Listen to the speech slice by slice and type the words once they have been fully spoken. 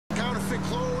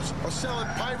movies or selling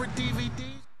pirate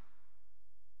DVDs?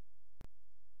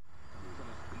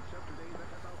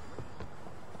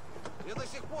 Я до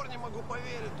сих пор не могу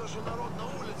поверить, то, что народ на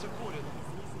улице курит.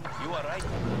 You are right.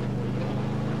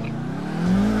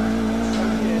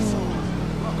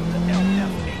 Welcome to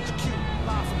LFHQ,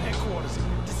 live from headquarters.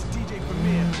 This is DJ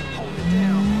Premier, holding it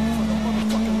down for the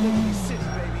motherfucking Liberty City,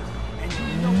 baby. And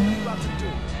you know what we about to do.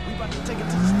 We about to take it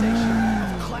to the station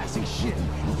of classic shit.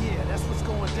 Yeah, that's what's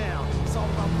going down. It's all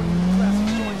about bringing the classic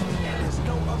joints, and there's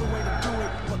no other way to do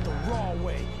it but the raw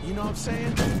way. You know what I'm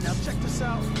saying? Now check this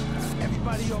out.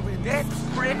 Everybody over in That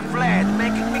prick Vlad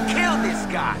making me kill this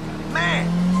guy. Man!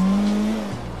 You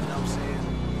know what I'm saying?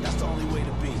 That's the only way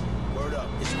to be. Word up.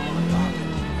 It's on and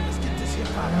popping. Let's get this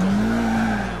hip-hop going right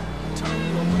now. Turn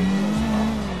your radios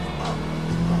up.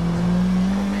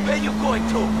 Where you going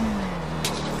to?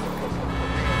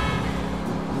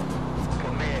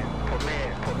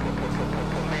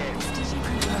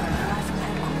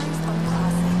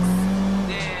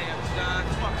 Damn, son,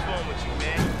 what's wrong with you,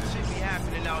 man? Shit be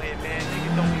happening out here, man.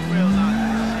 Niggas don't be real out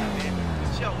there, shit, man.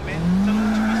 But yo, man, tell them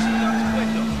what you be seeing out your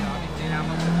window.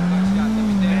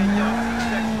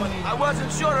 I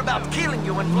wasn't sure about killing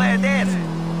you when Vlad asked.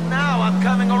 Now I'm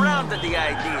coming around to the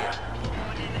idea.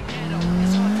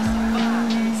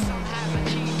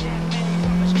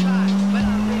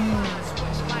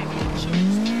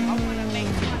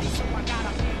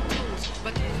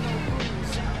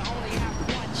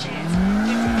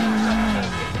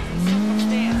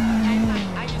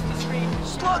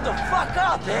 Slow the fuck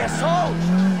up, asshole!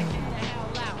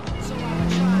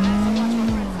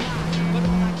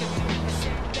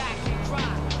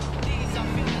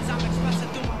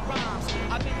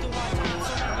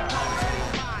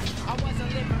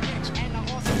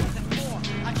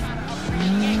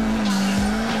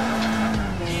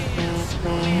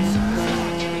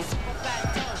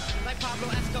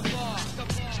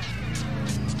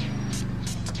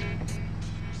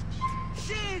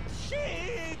 Shit!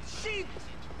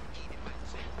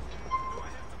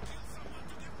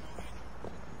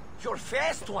 You're a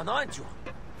fast one, aren't you?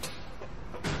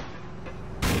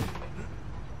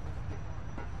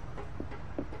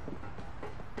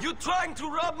 You trying to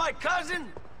rob my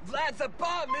cousin? Vlad's a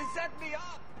bum, he set me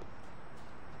up!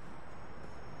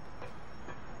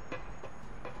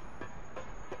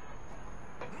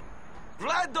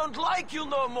 Vlad don't like you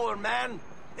no more, man!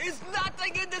 There's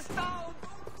nothing in this town!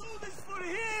 Don't do this for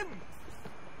him!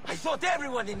 I thought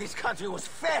everyone in this country was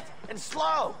fat and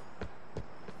slow!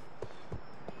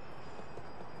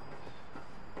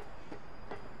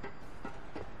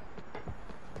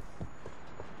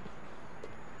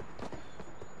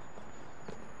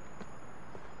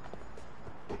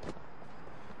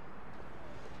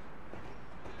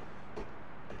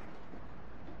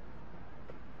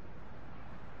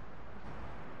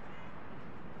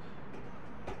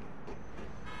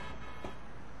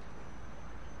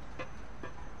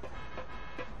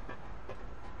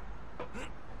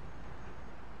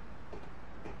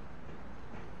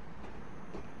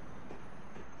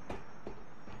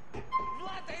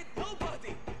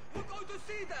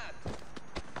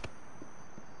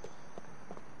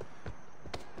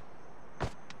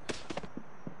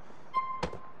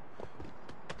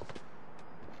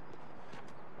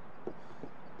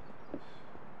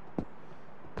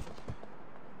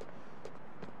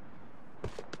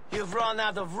 You've run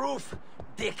out of roof,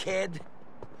 dickhead.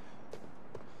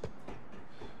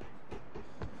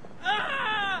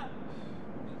 Ah!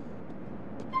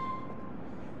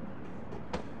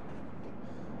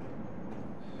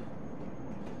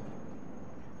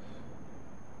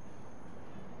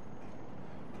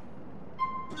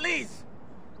 Please!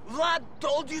 Vlad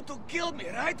told you to kill me,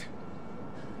 right?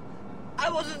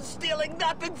 I wasn't stealing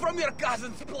nothing from your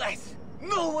cousin's place.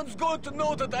 No one's going to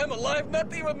know that I'm alive,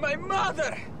 not even my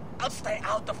mother. I'll stay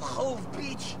out of Hove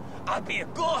Beach. I'll be a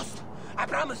ghost. I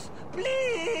promise.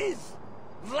 Please!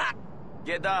 Vlad!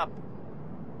 Get up.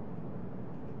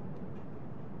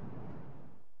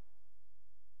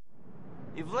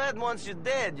 If Vlad wants you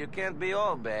dead, you can't be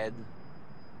all bad.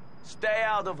 Stay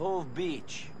out of Hove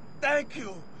Beach. Thank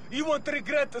you. You won't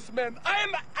regret this, man.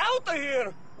 I'm out of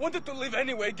here. Wanted to live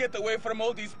anyway, get away from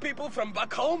all these people from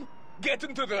back home. Get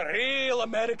into the real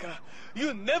America.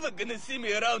 You're never gonna see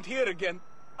me around here again.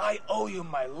 I owe you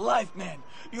my life, man.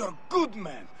 You're a good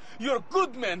man. You're a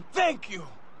good man. Thank you.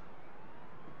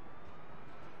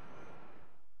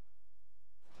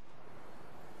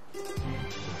 You